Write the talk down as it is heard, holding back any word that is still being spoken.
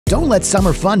Don't let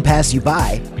summer fun pass you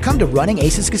by. Come to Running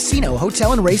Aces Casino,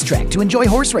 Hotel, and Racetrack to enjoy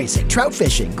horse racing, trout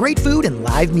fishing, great food, and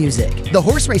live music. The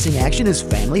horse racing action is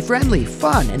family-friendly,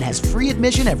 fun, and has free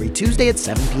admission every Tuesday at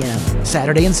 7 p.m.,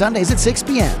 Saturday and Sundays at 6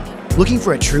 p.m. Looking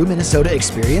for a true Minnesota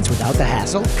experience without the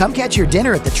hassle? Come catch your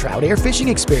dinner at the Trout Air Fishing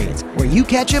Experience, where you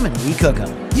catch them and we cook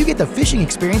them. You get the fishing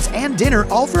experience and dinner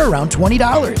all for around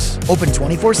 $20. Open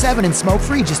 24/7 and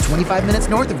smoke-free just 25 minutes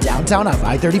north of downtown off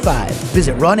I-35.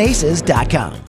 Visit runaces.com.